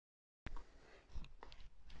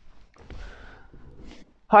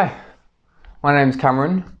Hi, my name is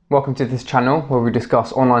Cameron. Welcome to this channel where we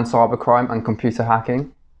discuss online cybercrime and computer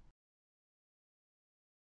hacking.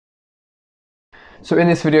 So in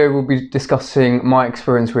this video we'll be discussing my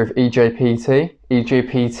experience with eJPT.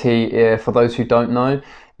 eJPT, for those who don't know,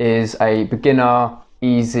 is a beginner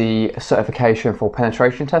easy certification for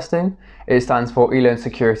penetration testing. It stands for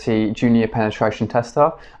eLearnSecurity Junior Penetration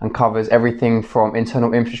Tester and covers everything from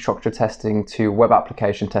internal infrastructure testing to web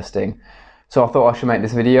application testing. So I thought I should make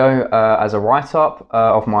this video as a write-up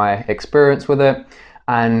of my experience with it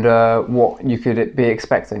and what you could be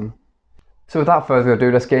expecting. So without further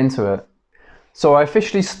ado, let's get into it. So I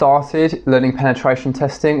officially started learning penetration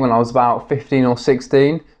testing when I was about 15 or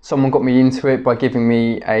 16. Someone got me into it by giving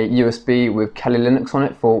me a USB with Kali Linux on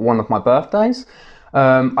it for one of my birthdays.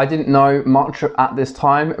 I didn't know much at this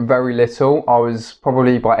time, very little. I was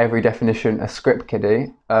probably by every definition a script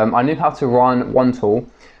kiddie. I knew how to run one tool.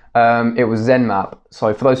 It was ZenMap.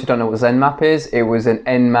 So for those who don't know what ZenMap is, it was an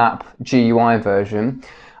Nmap GUI version.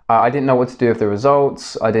 I didn't know what to do with the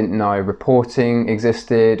results. I didn't know reporting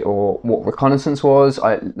existed or what reconnaissance was.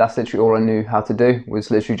 That's literally all I knew how to do,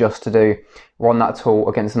 was literally just to run that tool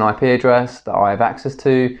against an IP address that I have access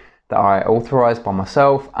to, that I authorized by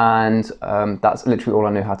myself, and that's literally all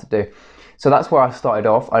I knew how to do. So that's where I started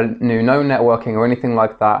off. I knew no networking or anything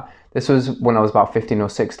like that. This was when I was about 15 or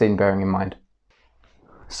 16, bearing in mind.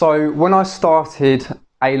 So when I started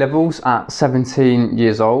A-levels at 17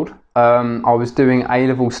 years old, I was doing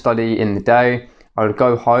A-level study in the day. I would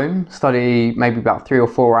go home, study maybe about 3 or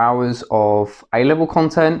 4 hours of A-level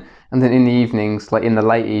content, and then in the evenings, like in the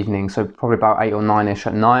late evening, so probably about 8 or 9ish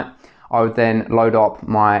at night, I would then load up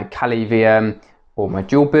my Kali VM or my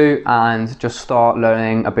dual boot and just start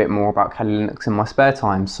learning a bit more about Kali Linux in my spare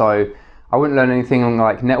time. So I wouldn't learn anything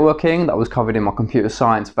like networking. That was covered in my computer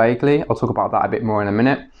science vaguely. I'll talk about that a bit more in a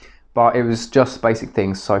minute. But it was just basic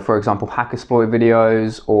things. So for example, hack exploit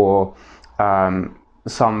videos or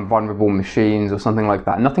some vulnerable machines or something like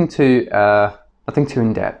that. Nothing too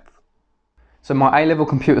in depth. So my A-level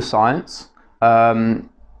computer science talked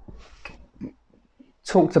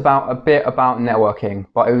a bit about networking,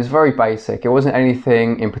 but it was very basic. It wasn't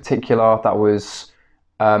anything in particular that was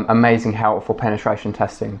amazing help for penetration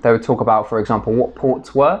testing. They would talk about, for example, what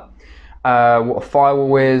ports were, what a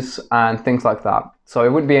firewall is, and things like that. So it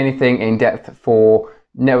wouldn't be anything in depth for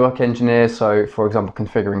network engineers, so for example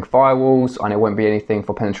configuring firewalls, and it won't be anything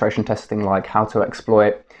for penetration testing like how to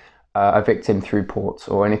exploit a victim through ports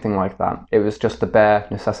or anything like that. It was just the bare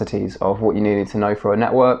necessities of what you needed to know for a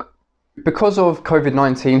network. Because of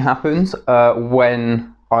COVID-19 happened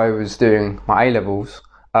when I was doing my A-levels,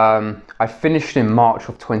 I finished in March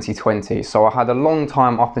of 2020, so I had a long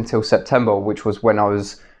time up until September, which was when I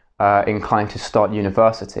was inclined to start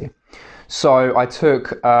university. So I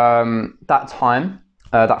took that time,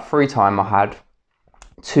 that free time I had,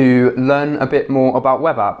 to learn a bit more about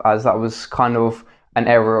web app, as that was kind of an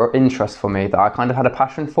area of interest for me that I kind of had a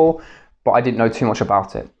passion for, but I didn't know too much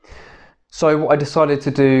about it. So what I decided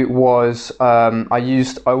to do was I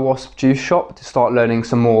used OWASP Juice Shop to start learning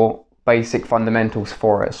some more basic fundamentals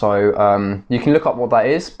for it. So you can look up what that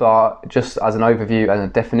is, but just as an overview and a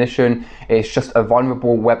definition, it's just a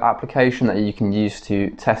vulnerable web application that you can use to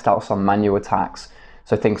test out some manual attacks.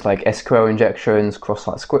 So things like SQL injections,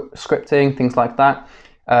 cross-site scripting, things like that.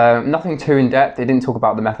 Nothing too in depth. It didn't talk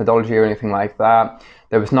about the methodology or anything like that.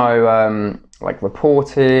 There was no like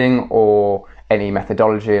reporting or any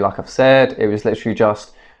methodology, like I've said. It was literally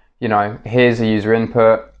just, you know, here's a user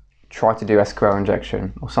input, try to do SQL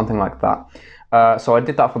injection or something like that. So I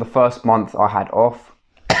did that for the first month I had off.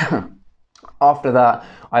 After that,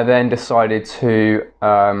 I then decided to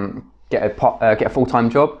get a full-time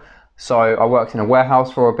job. So I worked in a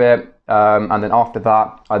warehouse for a bit, and then after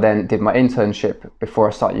that, I then did my internship before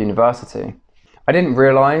I started university. I didn't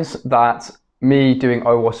realize that me doing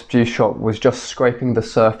OWASP Juice Shop was just scraping the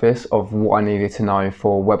surface of what I needed to know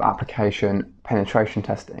for web application penetration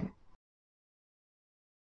testing.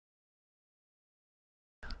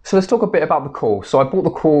 So let's talk a bit about the course. So I bought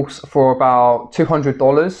the course for about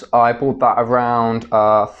 $200. I bought that around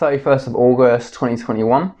 31st of August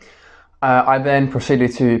 2021. I then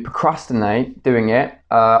proceeded to procrastinate doing it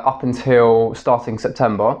up until starting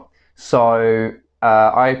September. So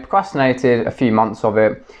I procrastinated a few months of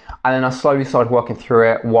it, and then I slowly started working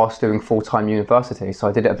through it whilst doing full-time university. So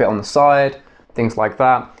I did it a bit on the side, things like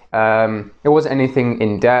that. It wasn't anything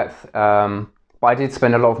in depth. But I did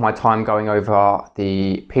spend a lot of my time going over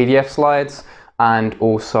the PDF slides and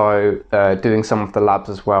also doing some of the labs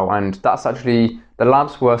as well. And that's actually, the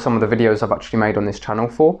labs were some of the videos I've actually made on this channel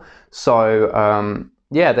for. So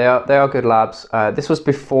yeah, they are good labs. This was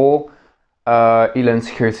before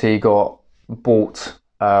eLearnSecurity got bought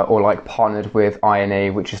or like partnered with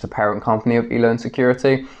INE, which is the parent company of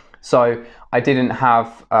eLearnSecurity. So I didn't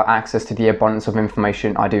have access to the abundance of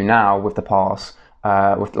information I do now with the pass,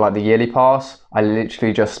 with like the yearly pass. I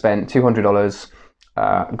literally just spent $200,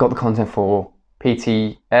 got the content for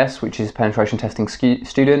PTS, which is Penetration Testing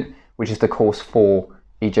Student, which is the course for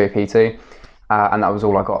eJPT, and that was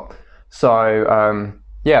all I got. So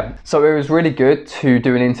yeah, so it was really good to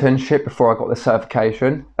do an internship before I got the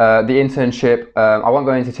certification. The internship, I won't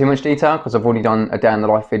go into too much detail because I've already done a day in the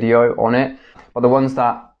life video on it, but the ones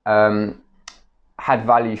that had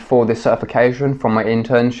value for this certification from my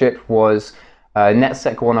internship was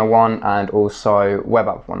NetSec 101 and also Web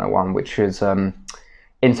App 101, which is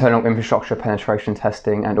internal infrastructure penetration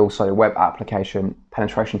testing and also web application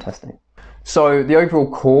penetration testing. So the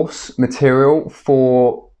overall course material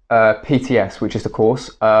for PTS, which is the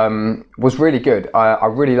course, was really good. I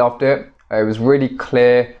really loved it. It was really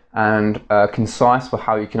clear and concise for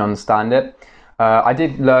how you can understand it. I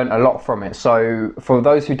did learn a lot from it. So for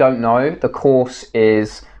those who don't know, the course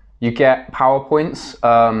is you get PowerPoints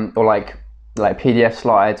or like PDF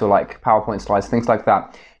slides or like PowerPoint slides, things like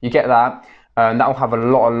that. You get that, and that will have a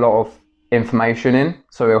lot of information in.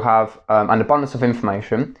 So it'll have an abundance of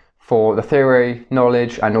information for the theory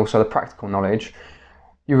knowledge and also the practical knowledge.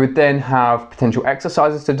 You would then have potential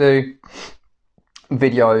exercises to do,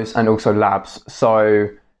 videos, and also labs. So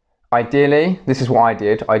ideally, this is what I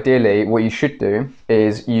did. Ideally, what you should do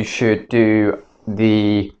is you should do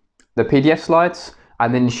the PDF slides,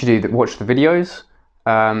 and then you should watch the videos,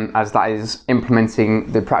 as that is implementing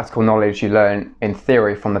the practical knowledge you learn in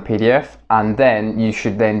theory from the PDF. And then you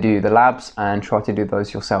should then do the labs and try to do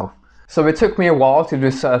those yourself. So it took me a while to do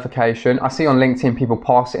this certification. I see on LinkedIn people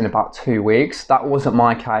pass it in about 2 weeks. That wasn't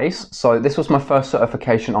my case. So this was my first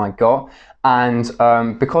certification I got. And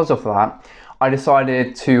because of that, I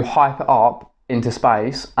decided to hype it up into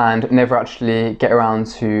space and never actually get around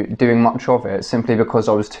to doing much of it, simply because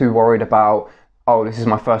I was too worried about, oh, this is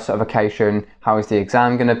my first certification. How is the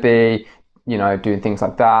exam going to be? You know, doing things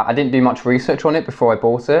like that. I didn't do much research on it before I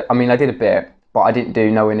bought it. I mean, I did a bit, but I didn't do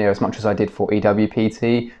nowhere near as much as I did for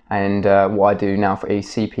eWPT and what I do now for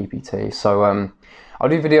eCPPT. So I'll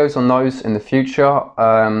do videos on those in the future.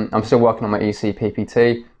 I'm still working on my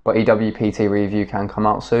eCPPT, but eWPT review can come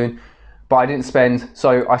out soon. But I didn't spend,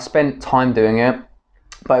 so I spent time doing it,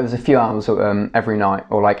 but it was a few hours every night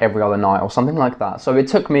or like every other night or something like that. So it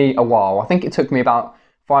took me a while. I think it took me about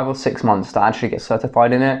 5 or 6 months to actually get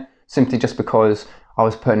certified in it, simply just because I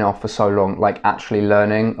was putting it off for so long, like actually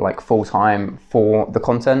learning like full time for the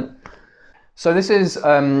content. So this is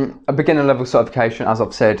a beginner level certification, as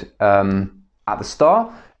I've said at the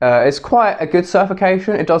start. It's quite a good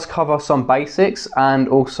certification. It does cover some basics and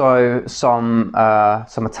also some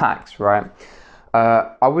attacks, right?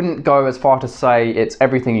 I wouldn't go as far to say it's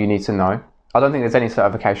everything you need to know. I don't think there's any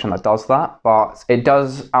certification that does that, but it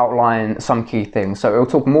does outline some key things. So it'll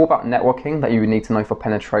talk more about networking that you would need to know for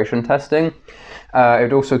penetration testing. It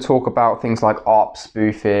would also talk about things like ARP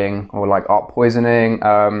spoofing or like ARP poisoning,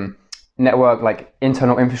 network like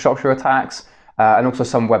internal infrastructure attacks, and also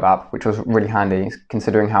some web app, which was really handy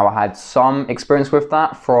considering how I had some experience with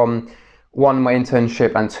that from 1, my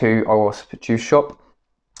internship, and 2, I was at juice shop.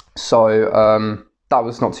 So that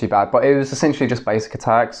was not too bad, but it was essentially just basic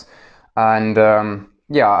attacks. And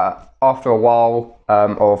yeah, after a while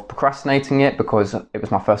of procrastinating it because it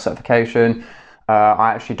was my first certification,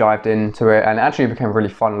 I actually dived into it, and it actually became really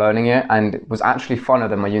fun learning it, and it was actually funner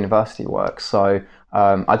than my university work. So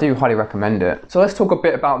I do highly recommend it. So let's talk a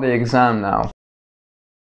bit about the exam now.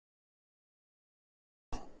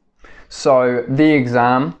 So the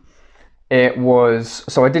exam,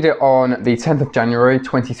 so I did it on the 10th of January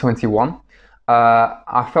 2021.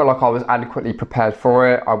 I felt like I was adequately prepared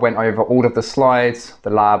for it. I went over all of the slides, the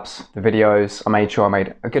labs, the videos. I made sure I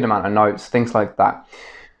made a good amount of notes, things like that.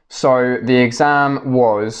 So the exam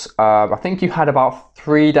was, I think you had about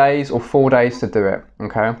 3 days or 4 days to do it,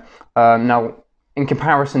 okay? Now, in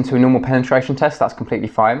comparison to a normal penetration test, that's completely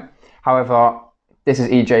fine. However, this is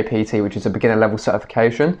eJPT, which is a beginner level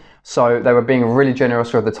certification. So they were being really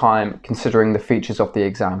generous with the time considering the features of the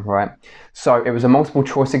exam, right? So it was a multiple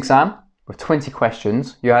choice exam with 20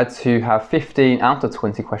 questions. You had to have 15 out of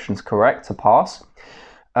 20 questions correct to pass.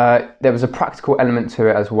 There was a practical element to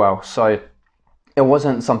it as well. So it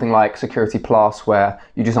wasn't something like Security Plus where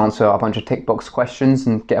you just answer a bunch of tick box questions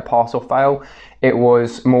and get a pass or fail. It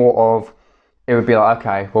was more of, it would be like,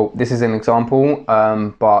 okay, well, this is an example,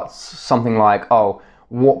 but something like, oh,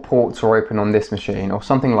 what ports are open on this machine or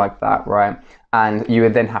something like that, right? And you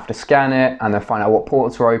would then have to scan it and then find out what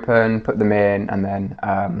ports are open, put them in, and then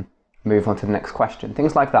move on to the next question,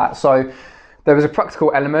 things like that. So there was a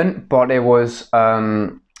practical element, but it was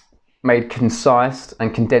made concise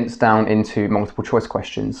and condensed down into multiple choice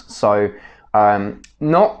questions. So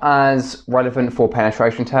not as relevant for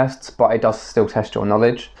penetration tests, but it does still test your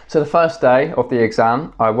knowledge. So the first day of the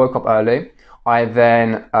exam, I woke up early. I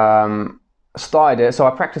then started it. So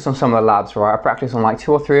I practiced on some of the labs, right? I practiced on like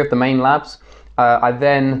 2 or 3 of the main labs. I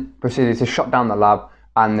then proceeded to shut down the lab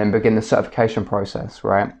and then begin the certification process,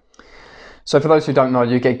 right? So for those who don't know,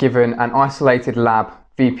 you get given an isolated lab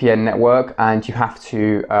VPN network and you have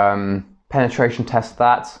to penetration test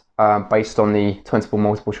that based on the 20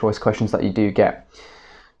 multiple choice questions that you do get.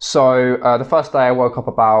 So the first day I woke up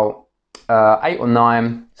about 8 or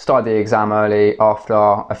 9, started the exam early after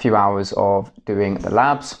a few hours of doing the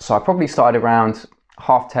labs. So I probably started around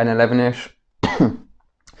 10:30, 11ish.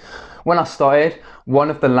 When I started, one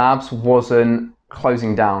of the labs wasn't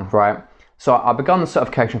closing down, right? So I began the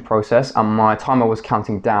certification process and my timer was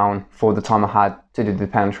counting down for the time I had to do the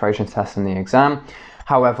penetration test and the exam.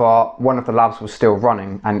 However, one of the labs was still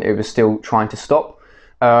running and it was still trying to stop.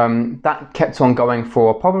 That kept on going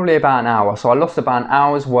for probably about an hour. So I lost about an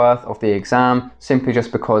hour's worth of the exam simply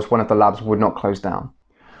just because one of the labs would not close down.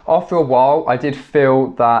 After a while, I did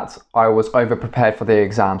feel that I was over prepared for the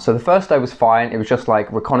exam. So the first day was fine. It was just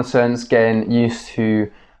like reconnaissance, getting used to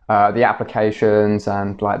the applications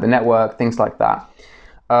and like the network, things like that.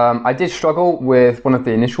 I did struggle with one of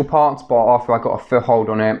the initial parts, but after I got a foothold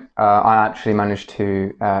on it, I actually managed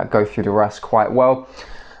to go through the rest quite well.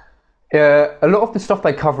 A lot of the stuff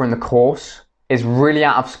they cover in the course is really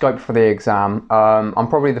out of scope for the exam. I'm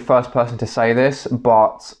probably the first person to say this,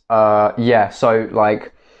 but yeah, so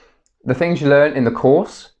like the things you learn in the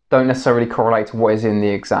course don't necessarily correlate to what is in the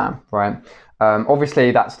exam, right?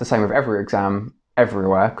 Obviously, that's the same with every exam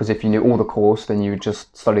everywhere, because if you knew all the course, then you would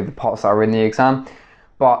just study the parts that are in the exam.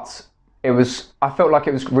 But I felt like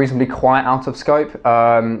it was reasonably quite out of scope,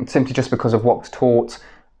 simply just because of what was taught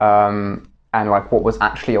and like what was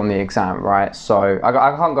actually on the exam, right? So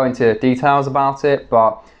I can't go into details about it,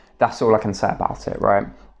 but that's all I can say about it, right?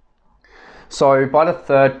 So by the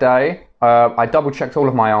third day, I double checked all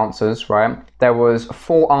of my answers, right? There was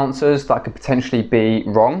 4 answers that could potentially be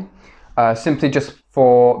wrong, simply just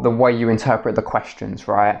for the way you interpret the questions,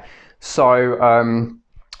 right? So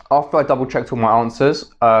after I double checked all my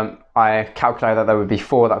answers, I calculated that there would be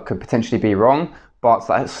 4 that could potentially be wrong, but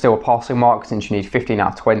that's still a passing mark since you need 15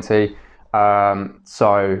 out of 20.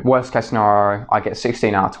 So worst case scenario, I get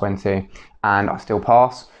 16 out of 20 and I still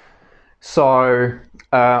pass. So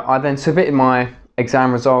I then submitted my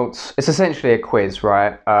exam results. It's essentially a quiz,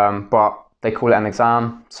 right? But they call it an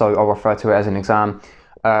exam, so I'll refer to it as an exam.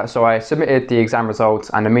 So I submitted the exam results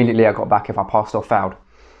and immediately I got back if I passed or failed.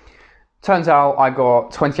 Turns out I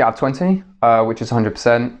got 20 out of 20, which is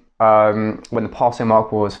 100%, when the passing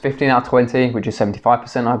mark was 15 out of 20, which is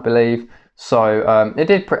 75%, I believe. So I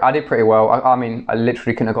did pretty well. I mean, I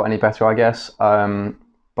literally couldn't have got any better, I guess.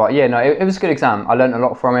 But yeah, no, it was a good exam. I learned a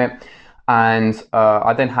lot from it. And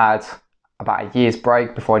I then had about a year's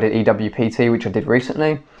break before I did eWPT, which I did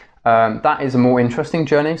recently. That is a more interesting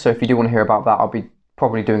journey. So if you do want to hear about that, I'll be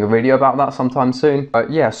probably doing a video about that sometime soon.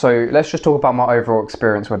 Yeah, so let's just talk about my overall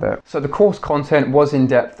experience with it. So the course content was in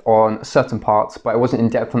depth on certain parts, but it wasn't in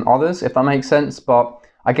depth on others, if that makes sense. But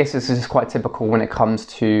I guess this is quite typical when it comes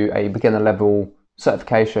to a beginner level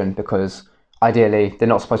certification, because ideally they're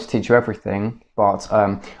not supposed to teach you everything. But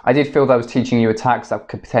I did feel that I was teaching you attacks that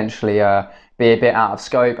could potentially be a bit out of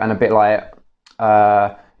scope and a bit like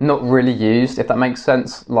not really used, if that makes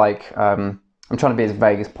sense. Like I'm trying to be as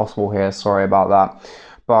vague as possible here, sorry about that.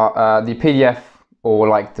 But the PDF or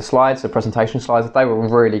like the slides, the presentation slides, they were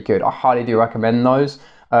really good. I highly do recommend those.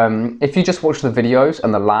 If you just watch the videos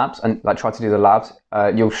and the labs and like try to do the labs,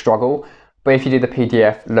 you'll struggle. But if you do the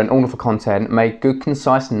PDF, learn all of the content, make good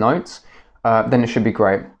concise notes, then it should be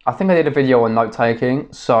great. I think I did a video on note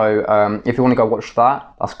taking, so if you want to go watch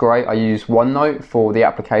that, that's great. I use OneNote for the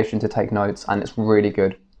application to take notes and it's really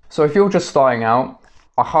good. So if you're just starting out,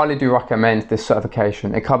 I highly do recommend this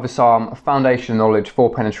certification. It covers some foundation knowledge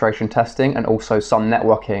for penetration testing and also some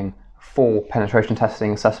networking for penetration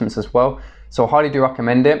testing assessments as well. So I highly do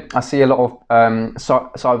recommend it. I see a lot of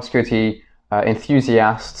cybersecurity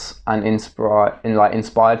enthusiasts and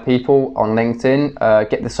inspired people on LinkedIn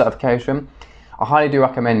get this certification. I highly do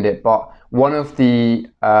recommend it, but one of the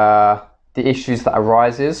issues that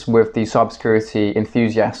arises with the cybersecurity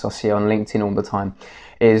enthusiasts I see on LinkedIn all the time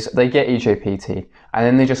is they get eJPT and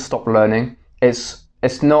then they just stop learning. It's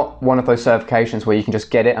not one of those certifications where you can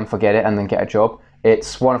just get it and forget it and then get a job.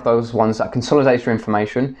 It's one of those ones that consolidates your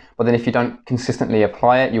information, but then if you don't consistently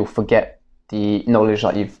apply it, you'll forget the knowledge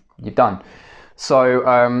that you've you're done.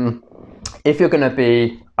 So if you're going to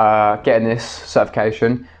be getting this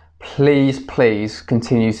certification, please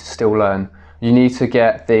continue to still learn. You need to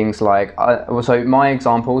get things like, so my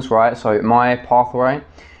examples, right? So my pathway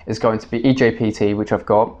is going to be eJPT, which I've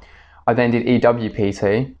got. I then did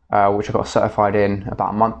eWPT, which I got certified in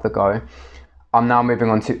about a month ago. I'm now moving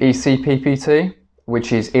on to eCPPT,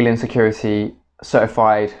 which is eLearnSecurity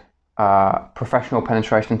Certified Professional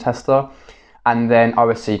Penetration Tester, and then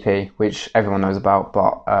OSCP, which everyone knows about,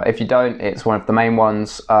 but if you don't, it's one of the main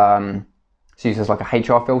ones. It's used as like a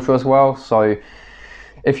HR filter as well. So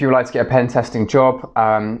if you would like to get a pen testing job,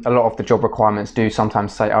 a lot of the job requirements do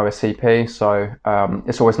sometimes say OSCP, so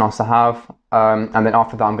it's always nice to have. And then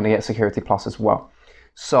after that, I'm going to get Security Plus as well.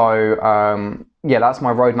 So yeah, that's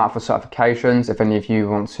my roadmap for certifications. If any of you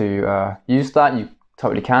want to use that, you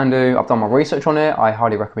totally can do. I've done my research on it. I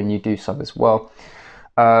highly recommend you do so as well.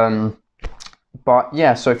 But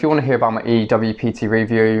yeah, so if you want to hear about my eWPT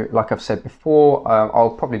review, like I've said before,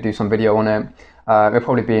 I'll probably do some video on it. It'll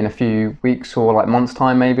probably be in a few weeks or like months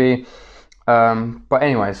time maybe. But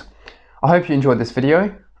anyways, I hope you enjoyed this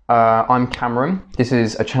video. I'm Cameron. This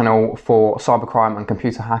is a channel for cybercrime and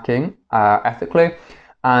computer hacking ethically,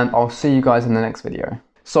 and I'll see you guys in the next video.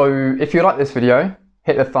 So if you like this video,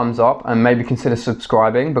 hit the thumbs up and maybe consider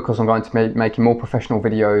subscribing, because I'm going to be making more professional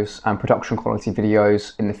videos and production quality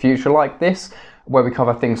videos in the future like this, where we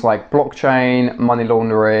cover things like blockchain, money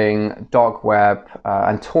laundering, dark web,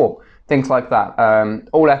 and Tor, things like that,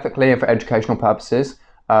 all ethically and for educational purposes,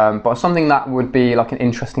 but something that would be like an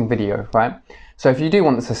interesting video, right? So if you do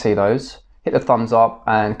want to see those, hit the thumbs up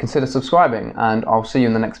and consider subscribing, and I'll see you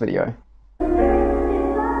in the next video.